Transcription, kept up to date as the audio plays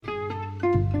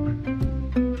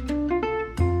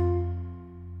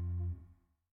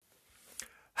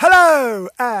Hello,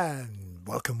 and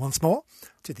welcome once more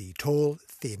to the Tall,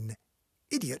 Thin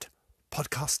Idiot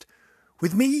podcast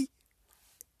with me,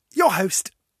 your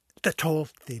host, the Tall,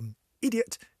 Thin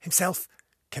Idiot himself,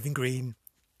 Kevin Green.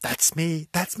 That's me.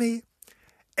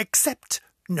 Except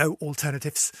no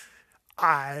alternatives.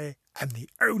 I am the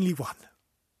only one.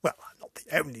 Well, I'm not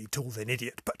the only tall, thin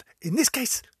idiot, but in this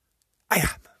case, I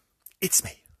am. It's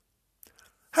me.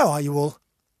 How are you all?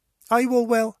 Are you all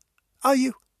well? Are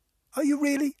you? Are you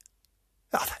really?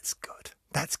 Oh, that's good.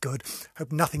 That's good.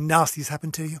 Hope nothing nasty's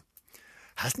happened to you.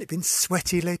 Hasn't it been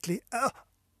sweaty lately? Oh,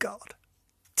 God.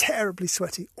 Terribly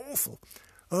sweaty. Awful.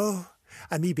 Oh,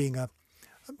 and me being a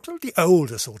slightly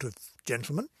older sort of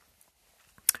gentleman.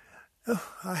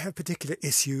 Oh, I have particular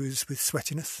issues with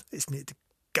sweatiness. Isn't it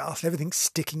ghastly? Everything's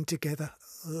sticking together.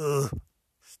 Ugh.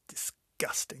 It's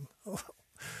disgusting.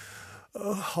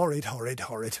 Oh, horrid.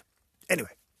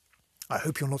 Anyway, I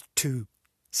hope you're not too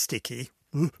sticky.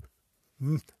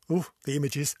 Oh, the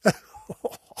images.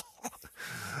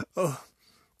 Oh,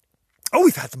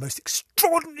 we've had the most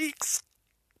extraordinary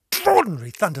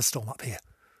thunderstorm up here.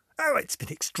 Oh, it's been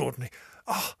extraordinary.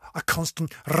 Oh, a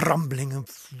constant rumbling all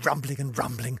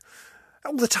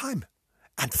the time.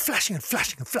 And flashing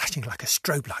like a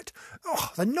strobe light.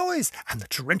 Oh, the noise and the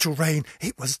torrential rain.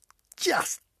 It was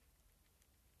just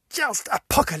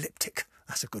apocalyptic.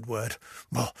 That's a good word.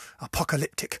 Well,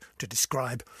 apocalyptic to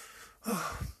describe.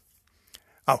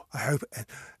 Oh, I hope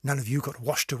none of you got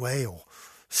washed away or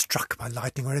struck by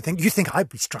lightning or anything. You think I'd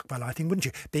be struck by lightning, wouldn't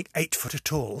you? Being 8 foot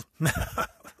tall. No.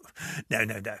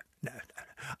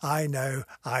 I know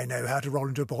how to roll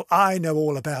into a ball. I know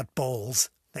all about balls.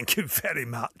 Thank you very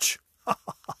much. Not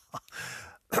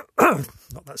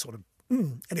that sort of...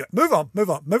 Anyway,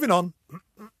 moving on.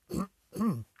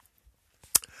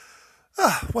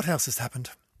 What else has happened?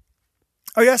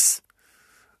 Oh, yes.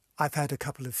 I've had a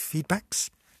couple of feedbacks.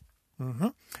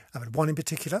 I've had one in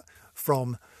particular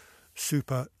from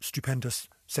super stupendous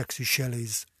sexy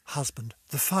Shelley's husband,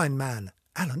 the fine man,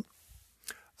 Alan.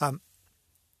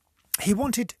 He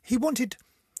wanted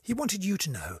you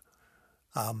to know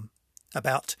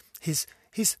about his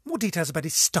more details about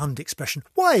his stunned expression.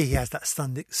 Why he has that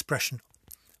stunned expression?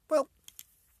 Well,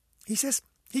 he says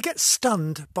he gets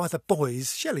stunned by the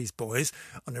boys, Shelley's boys,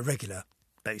 on a regular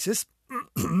basis.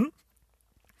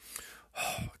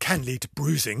 Can lead to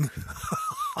bruising.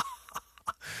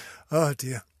 Oh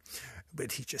dear.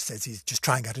 But he just says he's just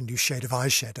trying out a new shade of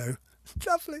eyeshadow.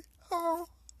 Lovely. Oh,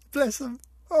 bless them.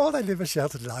 Oh, they live a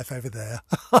sheltered life over there.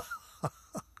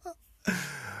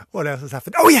 What else has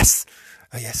happened? Oh, yes.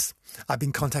 I've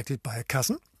been contacted by a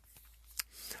cousin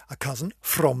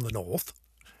from the north.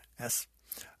 Yes.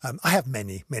 I have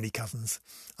many cousins.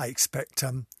 I expect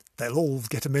they'll all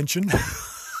get a mention.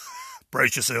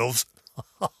 Brace yourselves.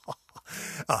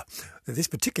 This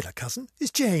particular cousin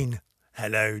is Jane.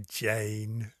 Hello,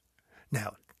 Jane.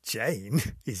 Now, Jane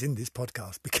is in this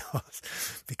podcast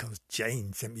because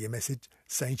Jane sent me a message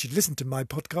saying she'd listened to my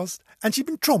podcast and she'd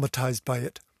been traumatised by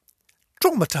it.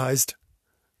 Traumatised?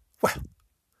 Well,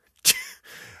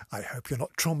 I hope you're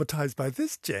not traumatised by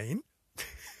this, Jane.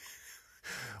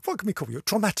 What can we call you?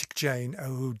 Traumatic Jane.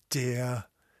 Oh, dear.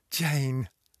 Jane.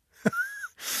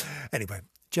 Anyway,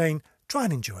 Jane, try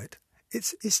and enjoy it.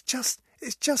 It's just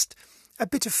a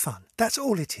bit of fun. That's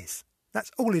all it is.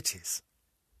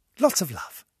 Lots of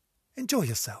love. Enjoy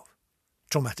yourself.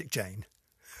 Traumatic Jane.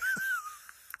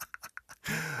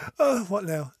 Oh, what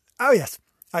now? Oh yes.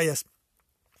 I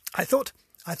thought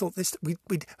this we'd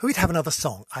have another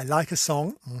song. I like a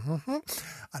song.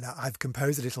 And I've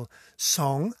composed a little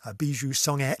song, a bijou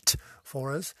songette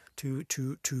for us to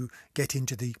get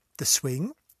into the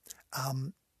swing.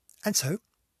 And so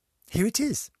here it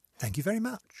is. Thank you very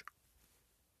much.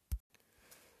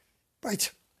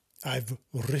 Right, I've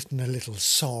written a little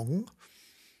song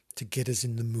to get us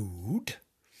in the mood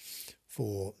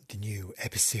for the new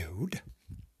episode.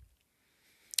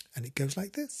 And it goes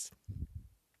like this.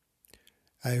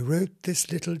 I wrote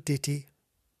this little ditty.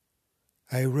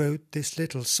 I wrote this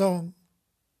little song.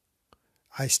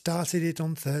 I started it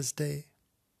on Thursday.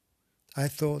 I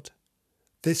thought,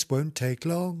 this won't take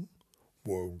long.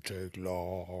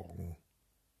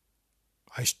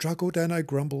 I struggled and I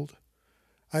grumbled.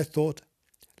 I thought,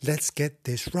 let's get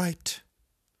this right.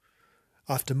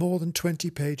 After more than 20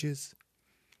 pages,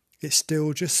 it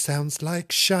still just sounds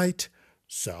like shite.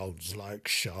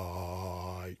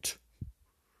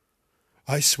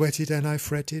 I sweated and I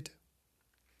fretted.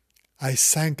 I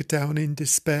sank down in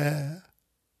despair.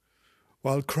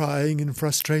 While crying in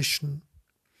frustration,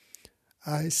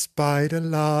 I spied a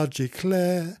large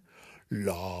eclair.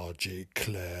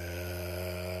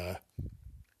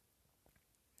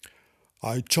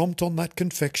 I chomped on that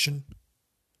confection.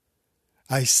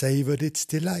 I savoured its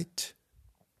delight.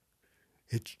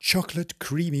 Its chocolate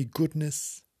creamy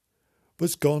goodness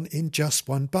was gone in just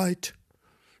one bite.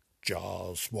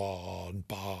 Just one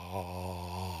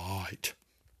bite.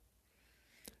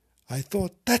 I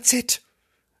thought, that's it.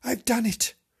 I've done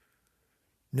it.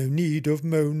 No need of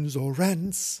moans or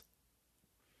rants.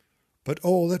 But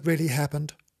all that really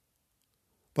happened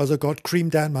was I got cream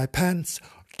down my pants.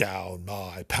 Down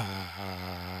my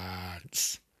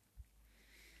pants.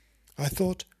 I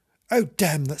thought, oh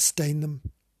damn that stained them.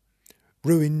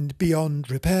 Ruined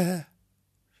beyond repair.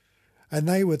 And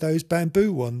they were those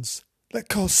bamboo ones that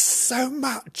cost so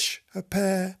much a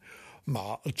pair.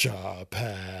 Much a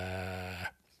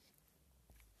pair.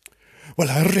 Well,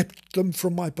 I ripped them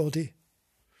from my body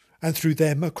and threw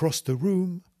them across the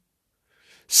room.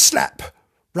 Slap!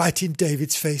 Right in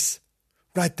David's face.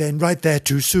 Right then, right there,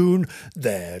 too soon.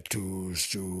 There, too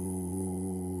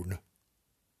soon.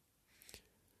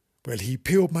 Well, he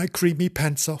peeled my creamy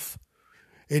pants off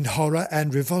in horror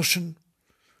and revulsion.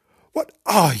 What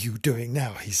are you doing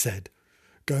now? He said.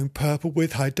 Going purple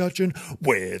with high dudgeon.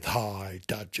 With high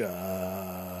dudgeon.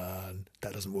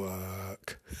 That doesn't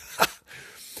work.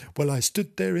 Well, I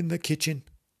stood there in the kitchen,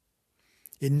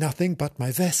 in nothing but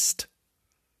my vest,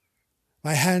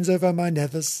 my hands over my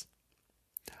nethers.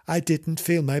 I didn't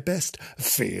feel my best.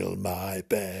 Feel my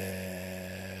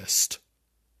best.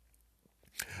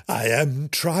 I am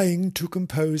trying to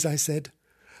compose, I said,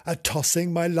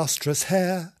 a-tossing my lustrous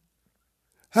hair.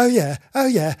 Oh yeah, oh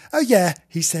yeah, oh yeah,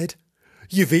 he said.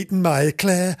 You've eaten my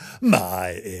eclair,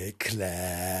 my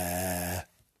eclair.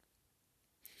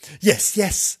 Yes,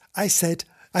 yes, I said,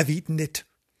 I've eaten it.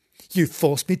 You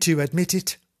forced me to admit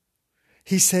it.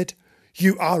 He said,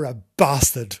 you are a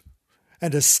bastard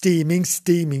and a steaming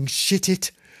shit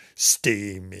it.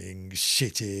 Steaming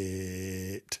shit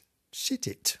it. Shit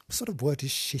it? What sort of word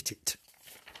is shit it?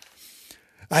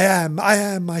 I am,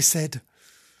 I said.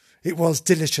 It was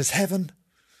delicious heaven.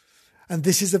 And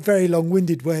this is a very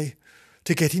long-winded way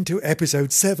to get into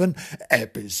episode 7.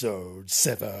 Episode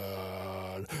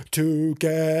 7. To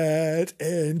get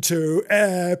into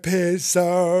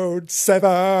episode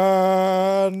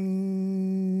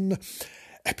 7.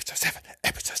 Episode 7.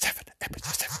 Episode 7.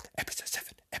 Episode 7. Episode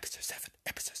 7. Episode 7. Episode 7.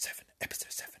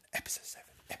 Episode 7. Episode 7.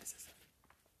 Episode 7.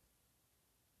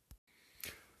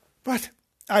 Right.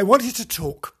 I wanted to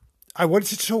talk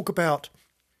about...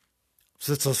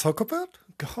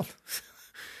 God,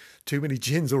 too many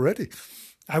gins already.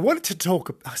 I wanted to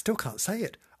talk... I still can't say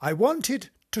it. I wanted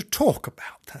to talk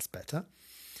about, that's better,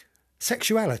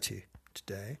 sexuality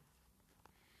today.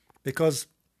 Because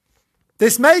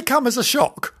this may come as a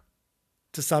shock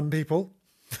to some people.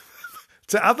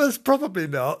 To others, probably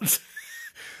not.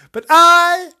 But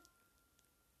I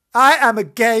am a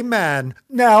gay man.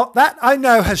 Now, that I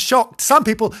know has shocked some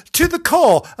people to the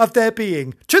core of their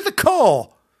being. To the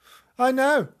core. I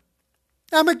know.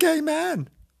 I'm a gay man.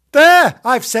 There,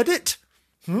 I've said it.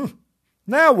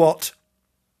 Now what?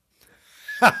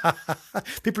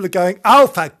 People are going, oh,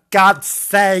 for God's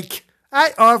sake.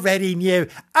 I already knew.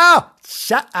 Oh,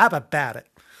 shut up about it.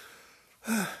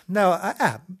 No, I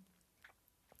am.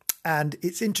 And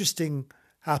it's interesting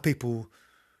how people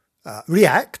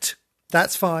react.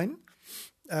 That's fine.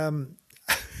 I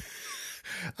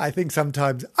think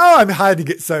sometimes, oh, I'm hiding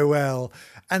it so well.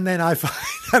 And then I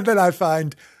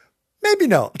find, maybe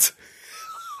not.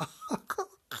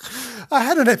 I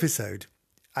had an episode.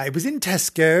 I was in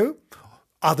Tesco.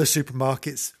 Other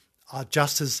supermarkets are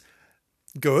just as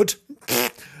good.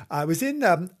 I was in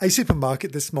a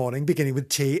supermarket this morning, beginning with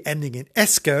T, ending in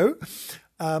Esco.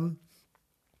 And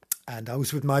I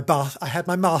was with my bath. I had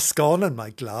my mask on and my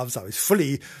gloves. I was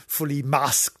fully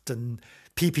masked and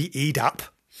PPE'd up.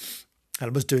 And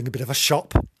I was doing a bit of a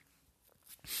shop.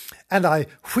 And I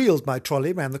wheeled my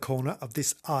trolley around the corner of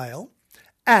this aisle.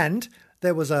 And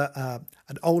there was an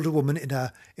older woman in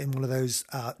one of those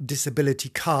disability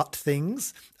cart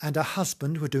things, and her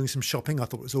husband were doing some shopping. I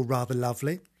thought it was all rather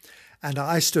lovely. And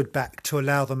I stood back to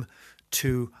allow them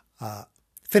to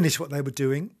finish what they were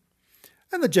doing.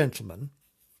 And the gentleman,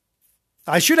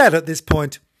 I should add at this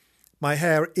point, my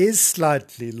hair is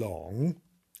slightly long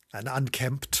and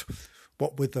unkempt,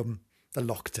 what with the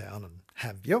lockdown and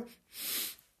have you.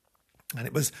 And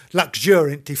it was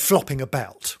luxuriantly flopping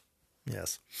about.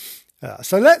 Yes.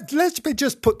 So let's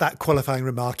just put that qualifying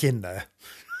remark in there.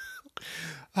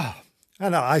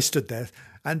 And I stood there,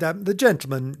 and the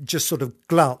gentleman just sort of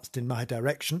glanced in my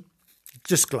direction,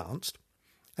 just glanced,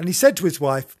 and he said to his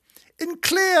wife, in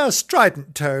clear,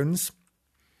 strident tones,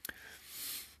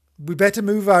 we better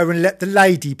move over and let the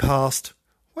lady past.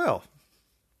 Well,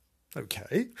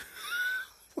 okay.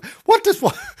 What does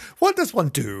one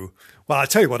do? Well, I'll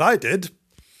tell you what I did.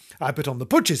 I put on the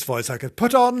butcher's voice I could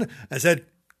put on and said,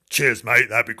 "Cheers, mate,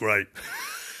 that'd be great."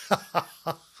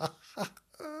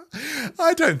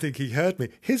 I don't think he heard me.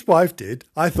 His wife did.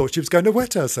 I thought she was going to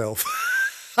wet herself.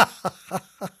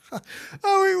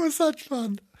 Oh, it was such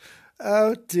fun.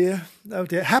 Oh dear.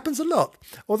 It happens a lot.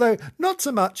 Although not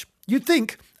so much. You'd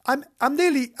think I'm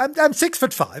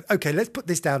 6'5". Okay, let's put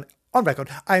this down on record.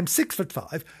 I am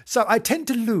 6'5", so I tend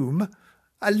to loom.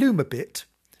 I loom a bit.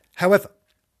 However,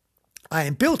 I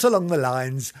am built along the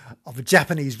lines of a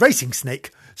Japanese racing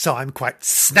snake, so I'm quite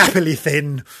snappily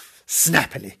thin.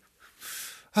 Snappily.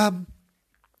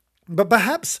 But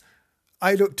perhaps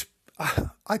I looked...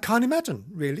 I can't imagine,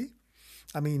 really.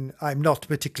 I mean, I'm not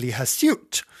particularly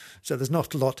hirsute, so there's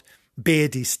not a lot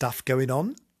beardy stuff going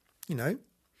on, you know.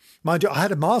 Mind you, I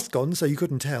had a mask on, so you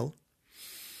couldn't tell.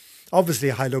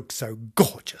 Obviously, I look so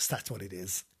gorgeous. That's what it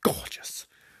is. Gorgeous.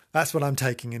 That's what I'm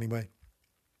taking anyway.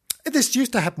 This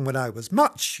used to happen when I was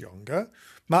much younger.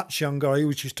 Much younger. I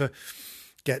always used to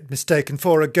get mistaken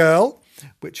for a girl,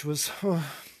 which was...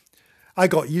 I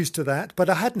got used to that, but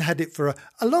I hadn't had it for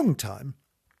a long time.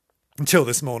 Until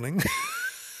this morning.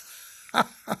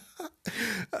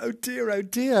 Oh dear, oh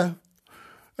dear.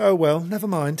 Oh well, never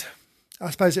mind. I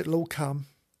suppose it'll all come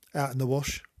out in the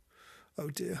wash. Oh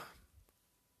dear.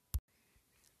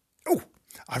 Oh,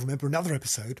 I remember another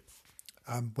episode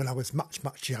when I was much,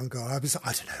 much younger. I was,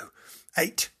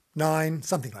 8, 9,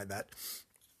 something like that.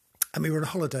 And we were on a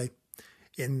holiday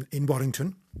in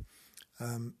Warrington.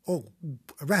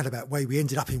 Around about way we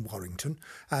ended up in Warrington,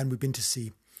 and we've been to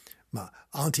see my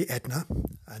Auntie Edna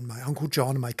and my Uncle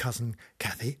John and my cousin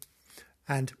Kathy,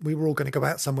 and we were all going to go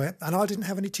out somewhere, and I didn't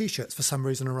have any T-shirts for some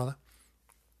reason or other.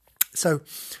 So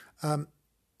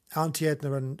Auntie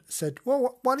Edna said,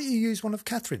 "Well, why don't you use one of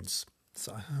Catherine's?"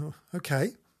 So,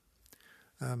 okay.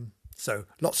 So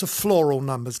lots of floral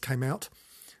numbers came out.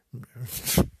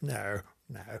 No.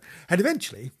 And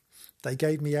eventually they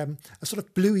gave me a sort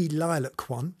of bluey lilac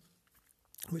one,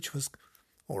 which was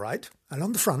all right. And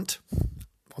on the front,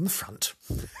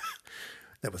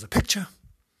 there was a picture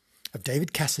of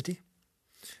David Cassidy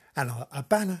and a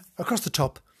banner across the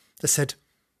top that said,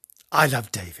 "I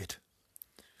love David."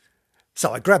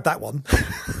 So I grabbed that one.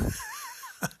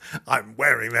 I'm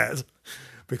wearing that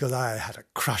because I had a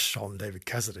crush on David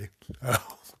Cassidy.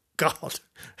 Oh, God,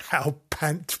 how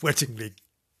pant-wettingly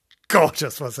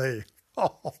gorgeous was he?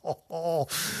 Oh.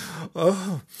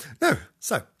 No,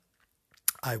 so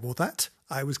I wore that.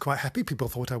 I was quite happy. People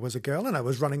thought I was a girl, and I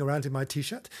was running around in my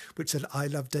T-shirt, which said "I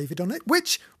love David" on it,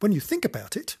 which, when you think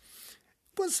about it,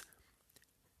 was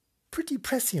pretty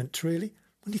prescient, really,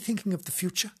 when you're thinking of the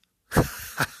future.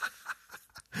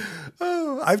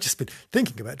 Oh, I've just been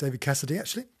thinking about David Cassidy,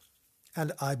 actually,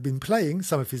 and I've been playing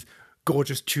some of his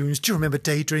gorgeous tunes. Do you remember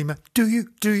Daydreamer? Do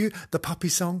you? The Puppy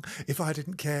song, "If I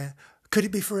Didn't Care, Could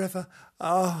It Be Forever?"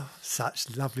 Oh,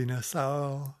 such loveliness.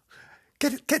 Oh,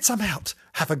 get some out.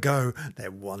 Have a go.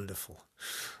 They're wonderful.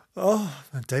 Oh,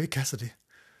 and David Cassidy.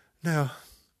 Now,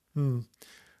 oh,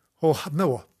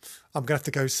 no, I'm going to have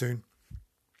to go soon.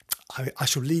 I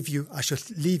shall leave you, I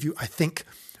think,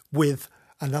 with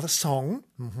another song.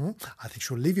 I think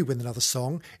she'll leave you with another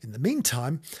song. In the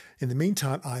meantime,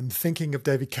 I'm thinking of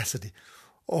David Cassidy.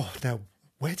 Oh, now,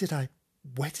 where did I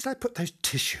put those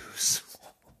tissues?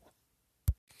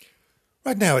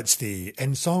 Right now it's the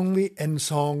end song, the end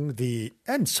song, the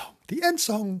end song, the end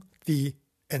song, the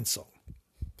end song.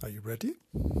 Are you ready?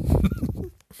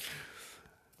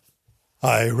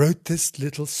 I wrote this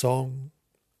little song.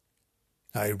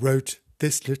 I wrote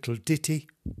this little ditty.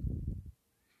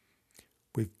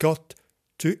 We've got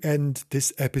to end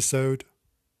this episode.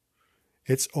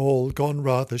 It's all gone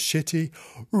rather shitty.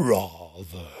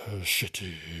 Rather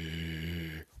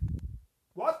shitty.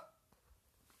 What?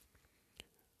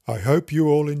 I hope you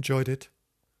all enjoyed it.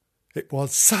 It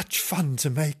was such fun to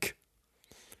make.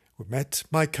 We met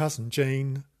my cousin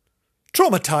Jane.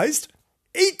 Traumatised?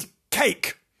 Eat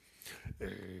cake.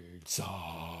 Eat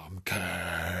some cake.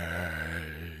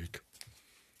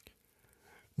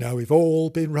 Now we've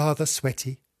all been rather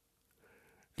sweaty,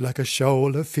 like a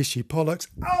shoal of fishy pollocks.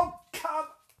 Oh, come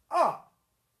on!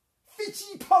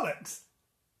 Fishy pollocks!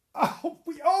 Oh,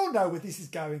 we all know where this is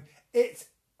going. It's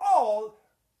all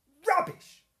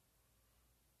rubbish.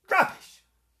 Rubbish.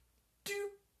 Do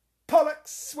pollocks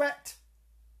sweat?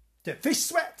 Do fish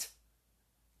sweat?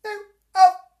 No,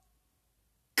 of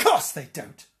course they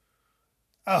don't.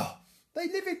 Oh, they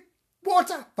live in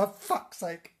water, for fuck's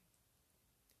sake.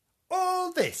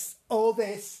 All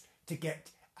this to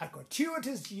get a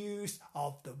gratuitous use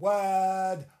of the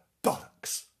word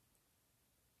bollocks.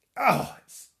 Oh,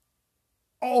 it's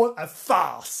all a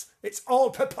farce. It's all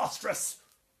preposterous.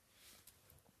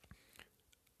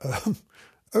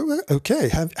 Okay.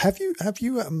 Have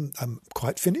you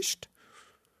quite finished?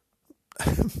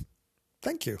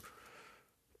 Thank you.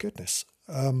 Goodness.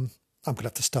 I'm going to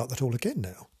have to start that all again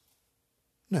now.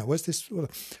 Now, where's this?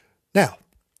 Now,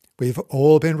 we've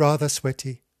all been rather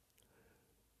sweaty,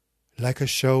 like a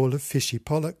shoal of fishy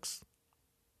pollocks.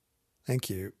 Thank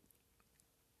you.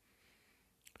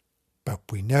 But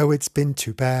we know it's been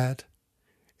too bad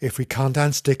if we can't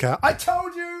unstick our... I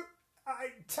told you!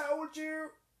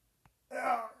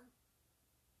 Oh,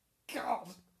 God.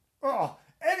 Oh,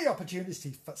 any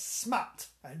opportunity for smut,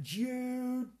 and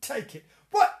you take it.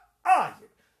 What are you?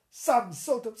 Some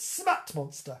sort of smut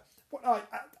monster? What are you?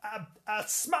 A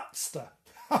smutster?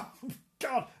 Oh,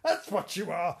 God, that's what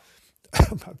you are.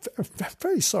 I'm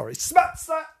very sorry.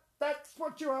 Smutster! That's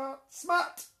what you are.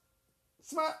 Smut!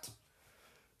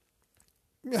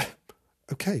 Yeah.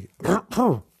 Okay.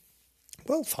 Well,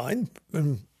 fine.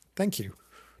 Thank you.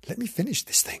 Let me finish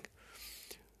this thing.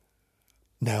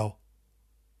 Now,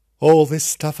 all this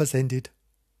stuff has ended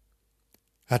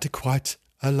at a quite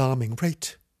alarming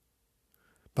rate.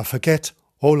 But forget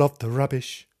all of the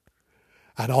rubbish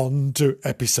and on to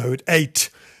episode 8.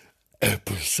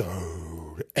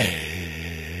 Episode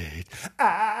 8.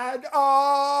 And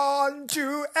on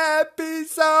to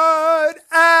episode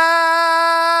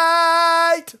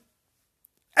 8.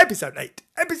 Episode 8.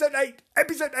 Episode 8.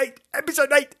 Episode 8.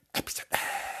 Episode 8. Episode 8.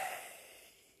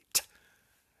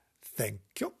 Thank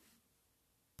you.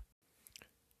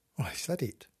 Oh, is that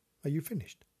it? Are you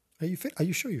finished? Are you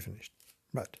sure you finished?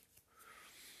 Right.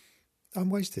 I'm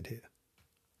wasted here.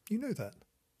 You know that.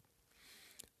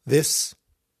 This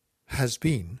has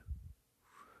been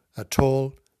a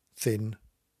Tall, Thin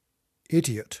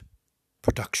Idiot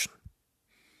production.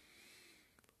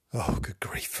 Oh, good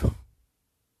grief.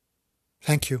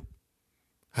 Thank you,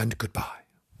 and goodbye.